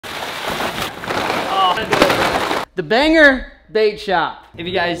the Banger Bait Shop. If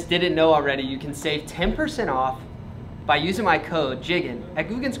you guys didn't know already, you can save 10% off by using my code Jiggin at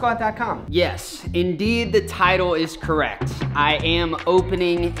GuggensQuad.com. Yes, indeed the title is correct. I am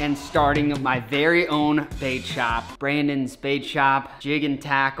opening and starting my very own bait shop. Brandon's Bait Shop, Jiggin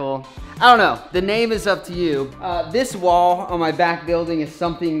Tackle. I don't know, the name is up to you. This wall on my back building is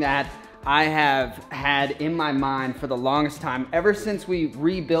something that I have had in my mind for the longest time. Ever since we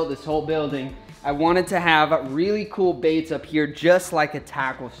rebuilt this whole building, I wanted to have really cool baits up here, just like a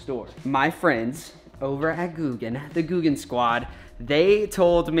tackle store. My friends over at Jiggin, the Jiggin Squad, they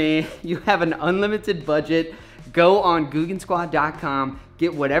told me you have an unlimited budget. Go on GuggensQuad.com,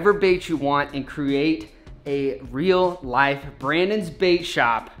 get whatever bait you want, and create a real life Brandon's Bait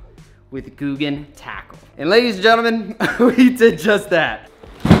Shop with Jiggin Tackle. And ladies and gentlemen, we did just that.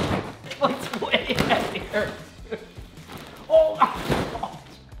 What's way here?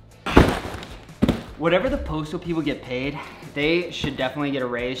 Whatever the postal people get paid, they should definitely get a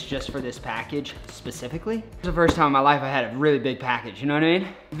raise just for this package specifically. It's the first time in my life I had a really big package, you know what I mean?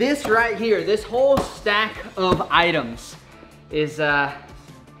 This right here, this whole stack of items is, I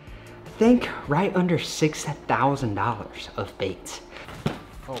think right under $6,000 of baits.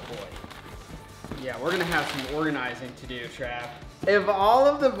 Oh boy. Yeah, we're gonna have some organizing to do, Trav. If all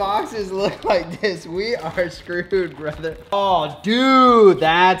of the boxes look like this, we are screwed, brother. Oh, dude,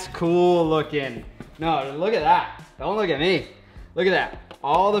 that's cool looking. No, look at that. Don't look at me. Look at that.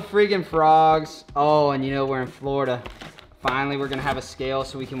 All the freaking frogs. Oh, and you know, we're in Florida. Finally, we're gonna have a scale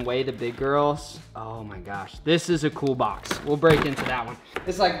so we can weigh the big girls. Oh my gosh, this is a cool box. We'll break into that one.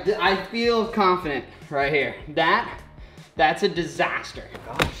 It's like, I feel confident right here. That's a disaster.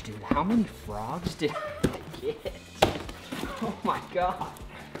 Gosh, dude, how many frogs did I get? Oh my God.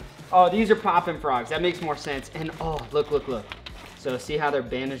 Oh, these are popping frogs. That makes more sense. And oh, look, look, look. So see how they're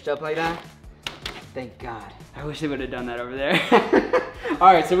bandaged up like that? Thank God. I wish they would have done that over there.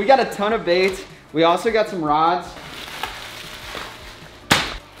 All right, so we got a ton of baits. We also got some rods,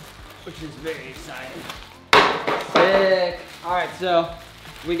 which is very exciting. Sick. All right, so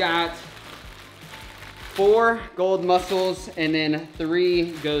we got 4 gold mussels and then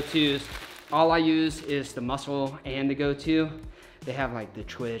 3 go-tos. All I use is the mussel and the go-to. They have like the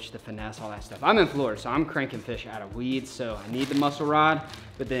twitch, the finesse, all that stuff. I'm in Florida, so I'm cranking fish out of weeds, so I need the mussel rod,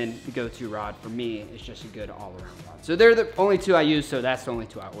 but then the go-to rod for me is just a good all-around rod. So they're the only 2 I use, so that's the only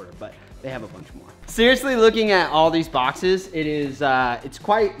 2 I order, but they have a bunch more. Seriously, looking at all these boxes, it is, it's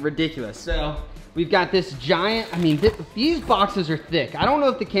quite ridiculous. So we've got this giant, I mean, these boxes are thick. I don't know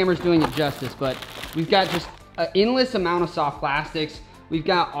if the camera's doing it justice, but we've got just an endless amount of soft plastics. We've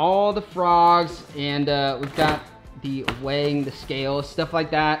got all the frogs, and we've got the weighing, the scales, stuff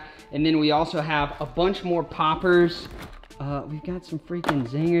like that. And then we also have a bunch more poppers. We've got some freaking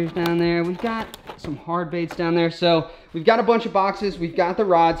zingers down there. We've got some hard baits down there. So we've got a bunch of boxes. We've got the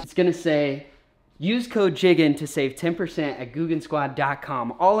rods. It's gonna say, use code Jiggin to save 10% at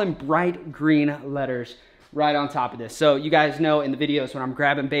GuggensQuad.com, all in bright green letters right on top of this. So you guys know in the videos when I'm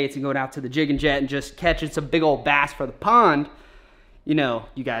grabbing baits and going out to the Jiggin jet and just catching some big old bass for the pond, you know,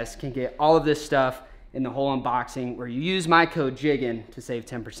 you guys can get all of this stuff in the whole unboxing where you use my code Jiggin to save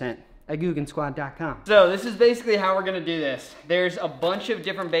 10% at GuggensQuad.com. So this is basically how we're gonna do this. There's a bunch of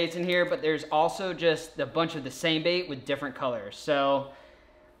different baits in here, but there's also just a bunch of the same bait with different colors. So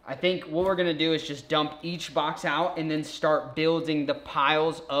I think what we're gonna do is just dump each box out and then start building the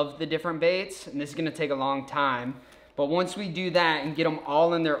piles of the different baits. And this is gonna take a long time. But once we do that and get them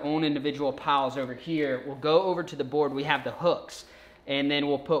all in their own individual piles over here, we'll go over to the board. We have the hooks. And then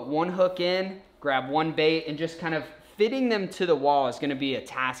we'll put 1 hook in, grab 1 bait, and just kind of fitting them to the wall is gonna be a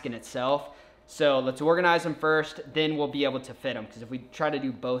task in itself. So let's organize them first, then we'll be able to fit them. Because if we try to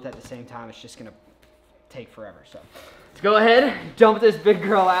do both at the same time, it's just gonna take forever. So let's go ahead, dump this big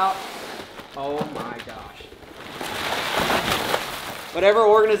girl out. Oh my gosh. Whatever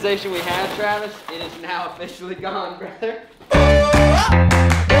organization we had, Travis, it is now officially gone, brother.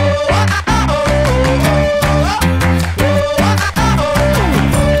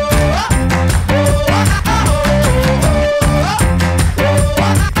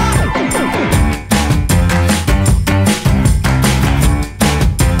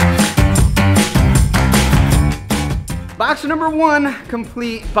 Box number 1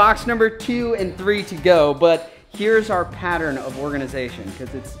 complete, box number 2 and 3 to go, but here's our pattern of organization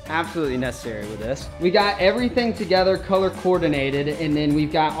because it's absolutely necessary with this. We got everything together, color coordinated, and then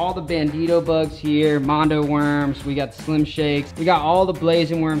we've got all the bandito bugs here, mondo worms, we got the slim shakes, we got all the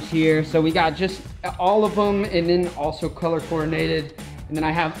blazing worms here. So we got just all of them, and then also color coordinated. And then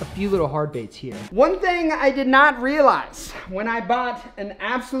I have a few little hard baits here. One thing I did not realize when I bought an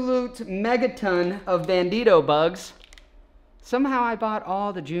absolute megaton of Bandito bugs, somehow I bought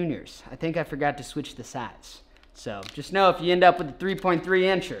all the juniors. I think I forgot to switch the size. So just know if you end up with a 3.3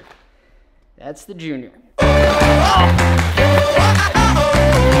 incher, that's the junior.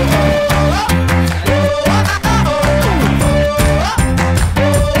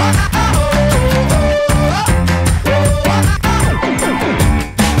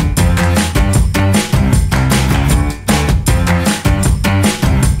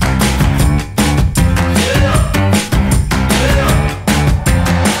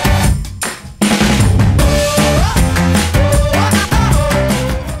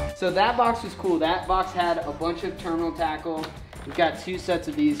 So that box was cool. That box had a bunch of terminal tackle. We've got 2 sets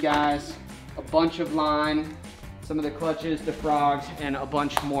of these guys, a bunch of line, some of the clutches, the frogs, and a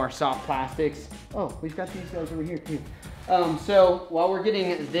bunch more soft plastics. Oh, we've got these guys over here too. So while we're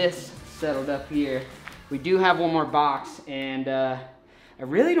getting this settled up here, we do have one more box, and I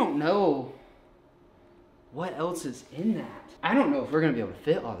really don't know what else is in that. I don't know if we're gonna be able to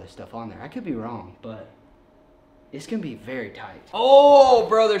fit all this stuff on there. I could be wrong, but it's gonna be very tight. Oh,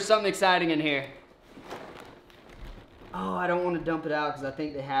 bro, there's something exciting in here. Oh, I don't want to dump it out because I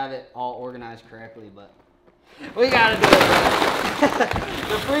think they have it all organized correctly, but we gotta do it.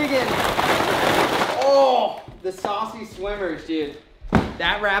 The freaking, oh, the saucy swimmers, dude.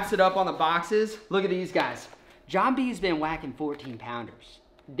 That wraps it up on the boxes. Look at these guys. John B's been whacking 14 pounders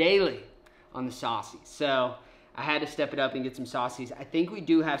daily on the saucies. So I had to step it up and get some saucies. I think we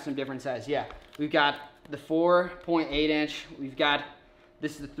do have some different sizes. Yeah, we've got the 4.8 inch. We've got,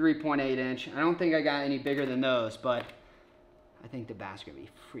 this is the 3.8 inch. I don't think I got any bigger than those, but I think the bass are gonna be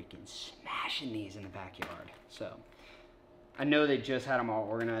freaking smashing these in the backyard. So I know they just had them all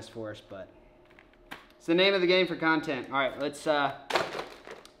organized for us, but it's the name of the game for content. All right, let's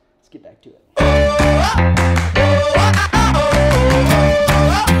get back to it.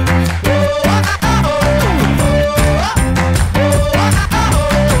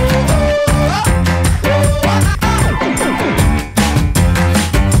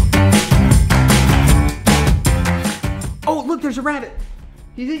 Oh, look, there's a rabbit.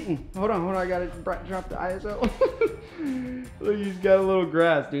 He's eating. Hold on, I gotta drop the ISO. Look, he's got a little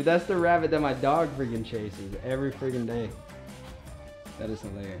grass, dude. That's the rabbit that my dog freaking chases every freaking day. That is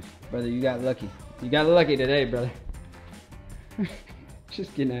hilarious. Brother, you got lucky. You got lucky today, brother.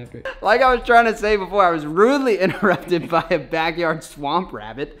 Just getting after it. Like I was trying to say before, I was rudely interrupted by a backyard swamp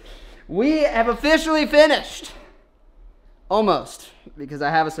rabbit. We have officially finished. Almost, because I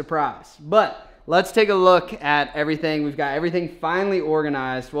have a surprise. But let's take a look at everything. We've got everything finally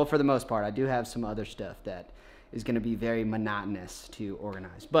organized. Well, for the most part, I do have some other stuff that is gonna be very monotonous to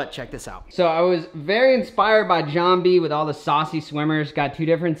organize, but check this out. So I was very inspired by John B with all the saucy swimmers, got 2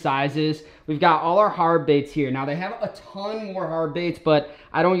 different sizes. We've got all our hard baits here. Now they have a ton more hard baits, but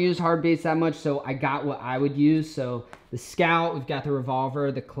I don't use hard baits that much, so I got what I would use. So the Scout, we've got the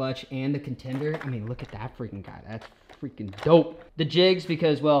Revolver, the Clutch, and the Contender. I mean, look at that freaking guy. That's freaking dope. The jigs,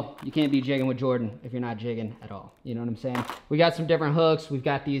 because, well, you can't be jigging with Jordan if you're not jigging at all. You know what I'm saying? We got some different hooks. We've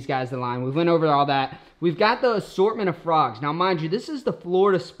got these guys, the line. We went over all that. We've got the assortment of frogs. Now, mind you, this is the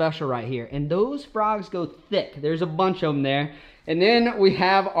Florida special right here, and those frogs go thick. There's a bunch of them there. And then we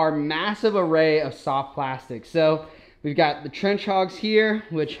have our massive array of soft plastics. So we've got the trench hogs here,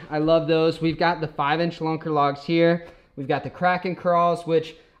 which I love those. We've got the 5-inch lunker logs here. We've got the Kraken crawls,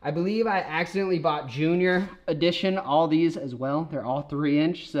 which I believe I accidentally bought junior edition, all these as well. They're all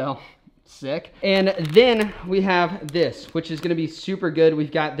 3-inch, so sick. And then we have this, which is gonna be super good.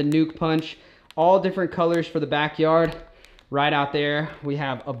 We've got the Nuke Punch, all different colors for the backyard. Right out there, we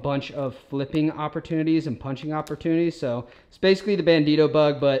have a bunch of flipping opportunities and punching opportunities. So it's basically the Bandito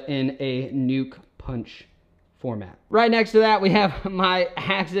bug, but in a Nuke Punch format. Right next to that, we have my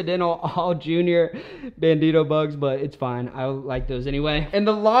accidental all junior Bandito bugs, but it's fine. I like those anyway. And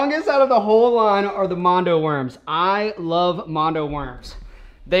the longest out of the whole line are the Mondo worms. I love Mondo worms.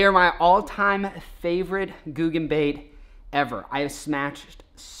 They are my all-time favorite Guggen bait ever. I have smashed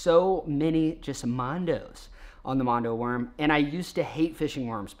so many just Mondos on the Mondo worm, and I used to hate fishing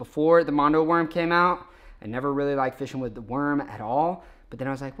worms. Before the Mondo worm came out, I never really liked fishing with the worm at all. But then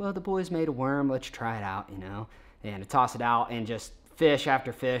I was like, well, the boys made a worm, let's try it out, you know? And I toss it out and just fish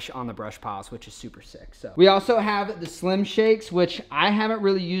after fish on the brush piles, which is super sick. So we also have the Slim Shakes, which I haven't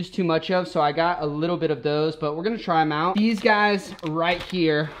really used too much of, so I got a little bit of those, but we're gonna try them out. These guys right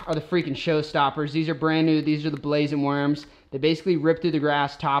here are the freaking showstoppers. These are brand new. These are the blazing worms. They basically rip through the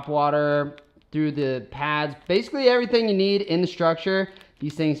grass, top water, through the pads, basically everything you need in the structure.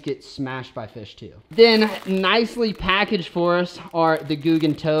 these things get smashed by fish too. Then nicely packaged for us are the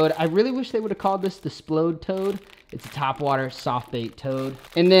Jiggin toad. I really wish they would have called this the Splode toad. It's a topwater soft bait toad.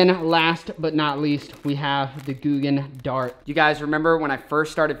 And then last but not least, we have the Jiggin dart. You guys remember when I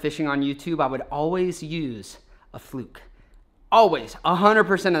first started fishing on YouTube, I would always use a fluke. Always,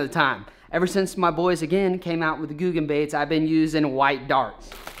 100% of the time. Ever since my boys again came out with the Jiggin baits, I've been using white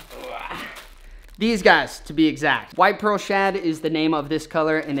darts. These guys, to be exact. White pearl shad is the name of this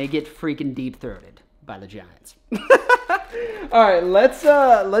color, and they get freaking deep-throated by the giants. All right,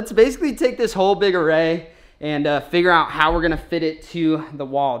 let's basically take this whole big array and figure out how we're gonna fit it to the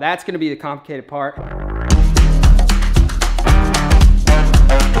wall. That's gonna be the complicated part.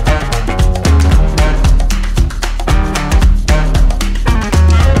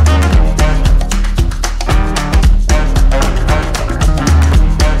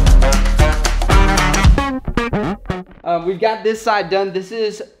 We've got this side done. This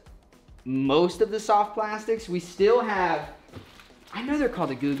is most of the soft plastics. We still have, I know they're called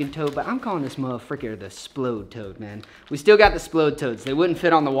the Jiggin toad, but I'm calling this motherfucker the Splode toad, man. We still got the Splode toads. They wouldn't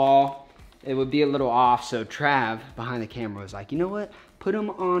fit on the wall. It would be a little off, so Trav, behind the camera, was like, you know what? Put them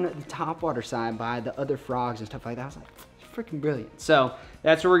on the topwater side by the other frogs and stuff like that. I was like, it's freaking brilliant. So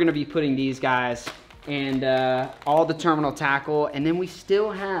that's where we're gonna be putting these guys and all the terminal tackle. And then we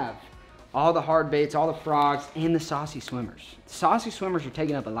still have all the hard baits, all the frogs, and the saucy swimmers. The saucy swimmers are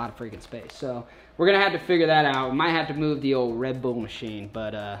taking up a lot of freaking space. So we're gonna have to figure that out. We might have to move the old Red Bull machine,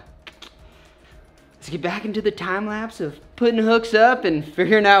 but let's get back into the time lapse of putting hooks up and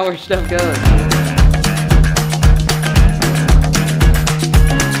figuring out where stuff goes.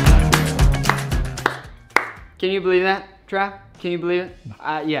 Can you believe that, Trav? Can you believe it?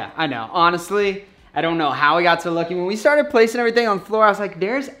 Yeah, I know. Honestly, I don't know how we got so lucky. When we started placing everything on the floor, I was like,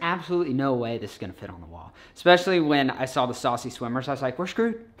 there's absolutely no way this is gonna fit on the wall. Especially when I saw the saucy swimmers, I was like, we're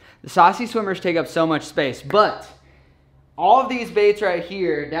screwed. The saucy swimmers take up so much space, but all of these baits right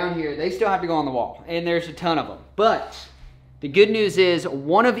here, down here, they still have to go on the wall, and there's a ton of them. But the good news is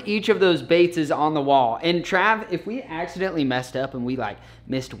one of each of those baits is on the wall. And Trav, if we accidentally messed up and we like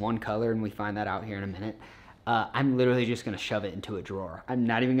missed one color, and we find that out here in a minute, I'm literally just gonna shove it into a drawer. I'm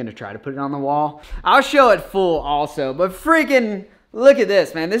not even gonna try to put it on the wall. I'll show it full also, but freaking look at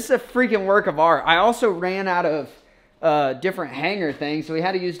this, man. This is a freaking work of art. I also ran out of different hanger things, so we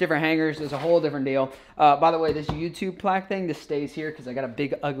had to use different hangers. It's a whole different deal. By the way, this YouTube plaque thing, this stays here because I got a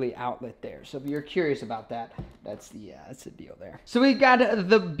big ugly outlet there. So if you're curious about that, that's the deal there. So we got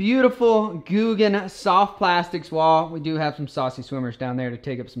the beautiful Jiggin soft plastics wall. We do have some saucy swimmers down there to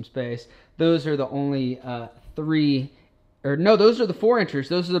take up some space. Those are the only those are the 4-inchers.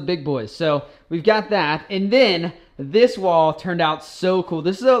 Those are the big boys. So we've got that. And then this wall turned out so cool.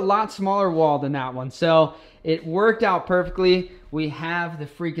 This is a lot smaller wall than that one. So it worked out perfectly. We have the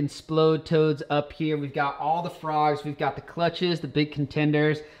freaking Splode toads up here. We've got all the frogs. We've got the clutches, the big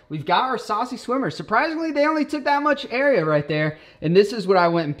contenders. We've got our saucy swimmers. Surprisingly, they only took that much area right there. And this is what I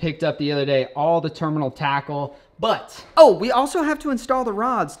went and picked up the other day, all the terminal tackle. But, oh, we also have to install the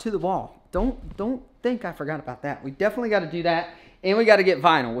rods to the wall. Don't think I forgot about that. We definitely got to do that. And we got to get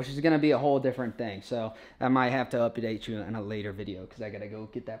vinyl, which is going to be a whole different thing. So I might have to update you in a later video because I got to go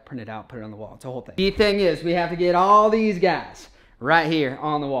get that printed out, put it on the wall. It's a whole thing. The thing is, we have to get all these guys right here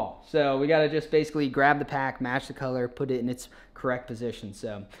on the wall. So we got to just basically grab the pack, match the color, put it in its correct position.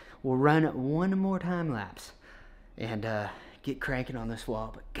 So we'll run one more time lapse and get cranking on this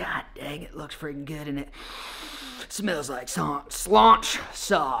wall. But god dang, it looks freaking good, and it smells like slaunch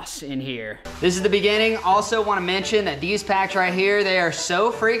sauce in here. This is the beginning. Also want to mention that these packs right here, they are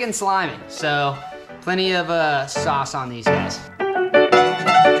so freaking slimy. So plenty of sauce on these guys.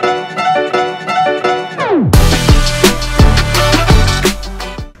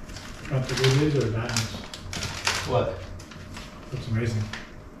 Got the good news or the bad news? What? Looks amazing.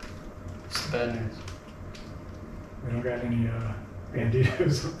 It's the bad news. We don't got any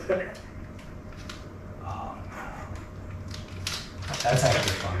banditos up there. Oh no. That's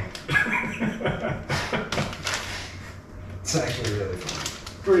actually funny. It's actually really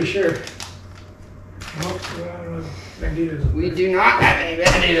funny. Pretty sure. Nope, we don't have banditos up We there. do not have any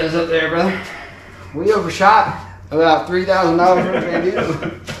banditos up there, brother. We overshot about $3,000 for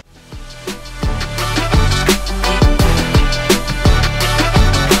banditos.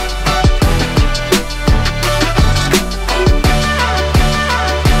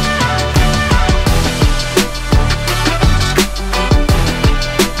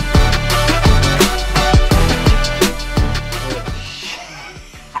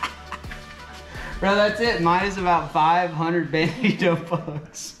 Bro, that's it. Mine is about 500 bandito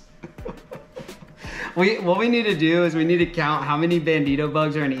bucks. What we need to do is we need to count how many Bandito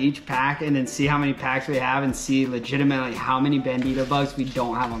bugs are in each pack and then see how many packs we have and see legitimately how many Bandito bugs we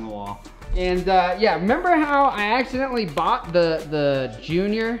don't have on the wall. And yeah, remember how I accidentally bought the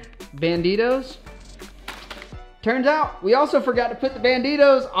junior Banditos? Turns out we also forgot to put the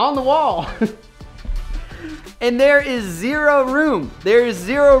Banditos on the wall. And there is zero room. There is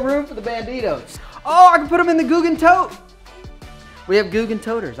zero room for the Banditos. Oh, I can put them in the Guggen tote. We have Guggen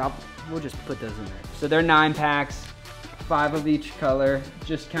toters. We'll just put those in there. So they're 9 packs, 5 of each color.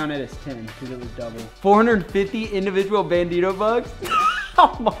 Just count it as 10 because it was double. 450 individual Bandito bugs.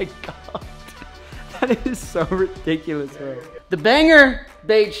 Oh my God. That is so ridiculous, bro. The Banger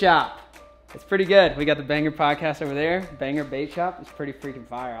Bait Shop. It's pretty good. We got the Banger podcast over there. Banger Bait Shop is pretty freaking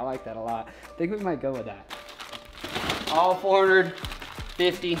fire. I like that a lot. I think we might go with that. All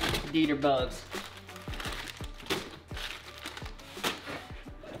 450 Dieter bugs.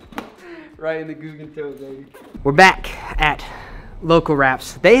 Right in the Guggen tote, baby. We're back at Local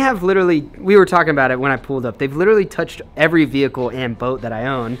Wraps. They have literally, we were talking about it when I pulled up, they've literally touched every vehicle and boat that I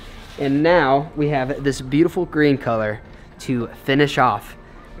own. And now we have this beautiful green color to finish off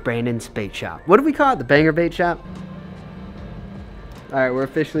Brandon's Bait Shop. What do we call it? The Banger Bait Shop? All right, we're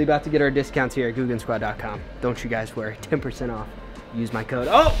officially about to get our discounts here at GuggenSquad.com. Don't you guys worry, 10% off. Use my code.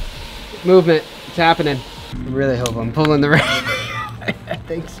 Oh, movement, it's happening. I really hope I'm pulling the right. I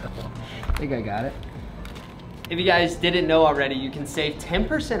think so. I think I got it. If you guys didn't know already, you can save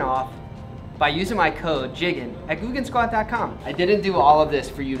 10% off by using my code Jiggin at GuggenSquad.com. I didn't do all of this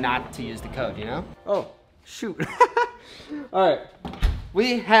for you not to use the code, you know? Oh, shoot. All right,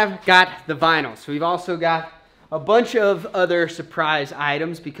 we have got the vinyls. We've also got a bunch of other surprise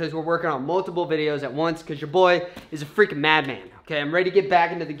items because we're working on multiple videos at once because your boy is a freaking madman, okay? I'm ready to get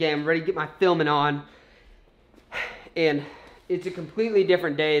back into the game. I'm ready to get my filming on. And it's a completely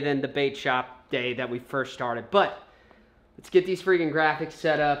different day than the bait shop day that we first started, but let's get these freaking graphics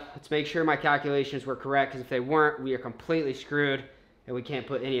set up. Let's make sure my calculations were correct, because if they weren't, we are completely screwed and we can't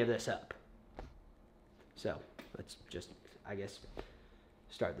put any of this up. So let's just, I guess,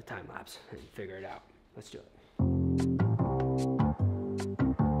 start the time lapse and figure it out. Let's do it.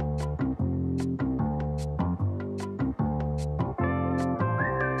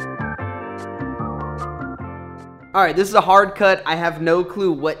 All right, this is a hard cut. I have no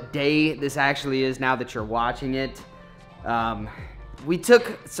clue what day this actually is now that you're watching it. We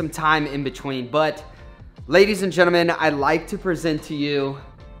took some time in between, but ladies and gentlemen, I'd like to present to you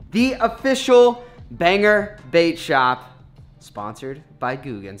the official Banger Bait Shop, sponsored by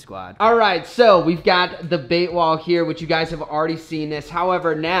Guggen Squad. All right, so we've got the bait wall here, which you guys have already seen this.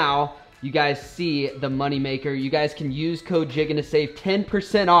 However, now you guys see the moneymaker. You guys can use code Jiggin to save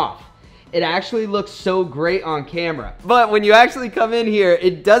 10% off. It actually looks so great on camera. But when you actually come in here,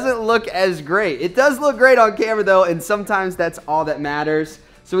 it doesn't look as great. It does look great on camera though, and sometimes that's all that matters.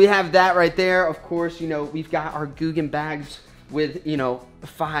 So we have that right there. Of course, you know, we've got our Guggen bags with, you know,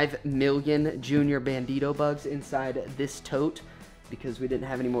 5 million junior Bandito bugs inside this tote because we didn't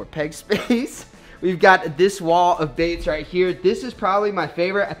have any more peg space. We've got this wall of baits right here. This is probably my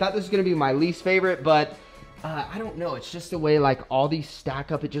favorite. I thought this was gonna be my least favorite, but I don't know, it's just the way like all these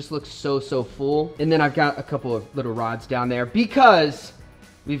stack up, it just looks so full. And then I've got a couple of little rods down there because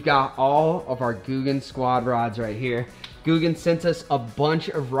we've got all of our Guggen Squad rods right here. Guggen sent us a bunch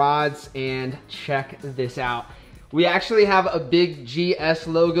of rods, and check this out. We actually have a big GS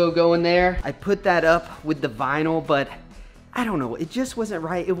logo going there. I put that up with the vinyl, but I don't know, it just wasn't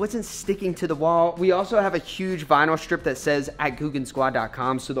right. It wasn't sticking to the wall. We also have a huge vinyl strip that says at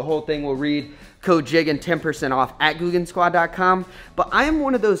GuggenSquad.com, so the whole thing will read code Jiggin 10% off at GuggenSquad.com. But I am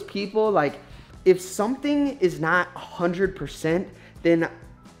one of those people, like, if something is not 100%, then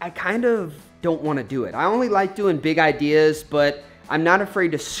I kind of don't want to do it. I only like doing big ideas, but I'm not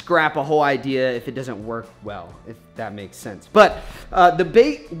afraid to scrap a whole idea if it doesn't work well, if that makes sense. But the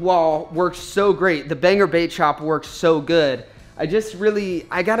bait wall works so great. The Banger Bait Shop works so good. I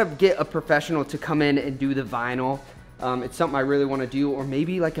gotta get a professional to come in and do the vinyl. It's something I really want to do, or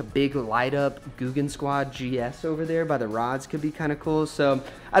maybe like a big light up Guggen Squad GS over there by the rods could be kind of cool. So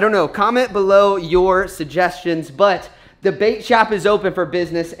I don't know, comment below your suggestions, but the bait shop is open for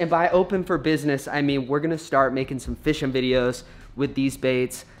business. And by open for business, I mean, we're gonna start making some fishing videos with these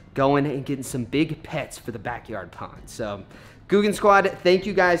baits, going and getting some big pets for the backyard pond. So Guggen Squad, thank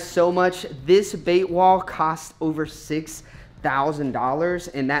you guys so much. This bait wall cost over $6,000,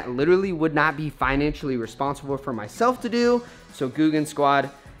 and that literally would not be financially responsible for myself to do. So Guggen Squad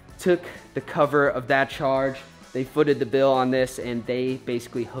took the cover of that charge. They footed the bill on this, and they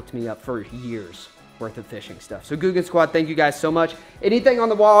basically hooked me up for years. worth of fishing stuff. So Jiggin Squad, thank you guys so much. Anything on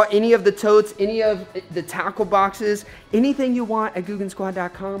the wall, any of the totes, any of the tackle boxes, anything you want at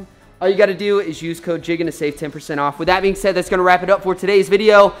JigginSquad.com. All you got to do is use code Jiggin to save 10% off. With that being said, that's going to wrap it up for today's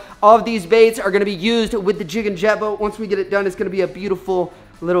video. All of these baits are going to be used with the Jiggin jet boat. Once we get it done, it's going to be a beautiful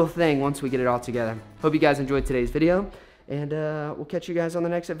little thing once we get it all together. Hope you guys enjoyed today's video, and we'll catch you guys on the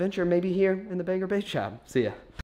next adventure, maybe here in the Banger Bait Shop. See ya.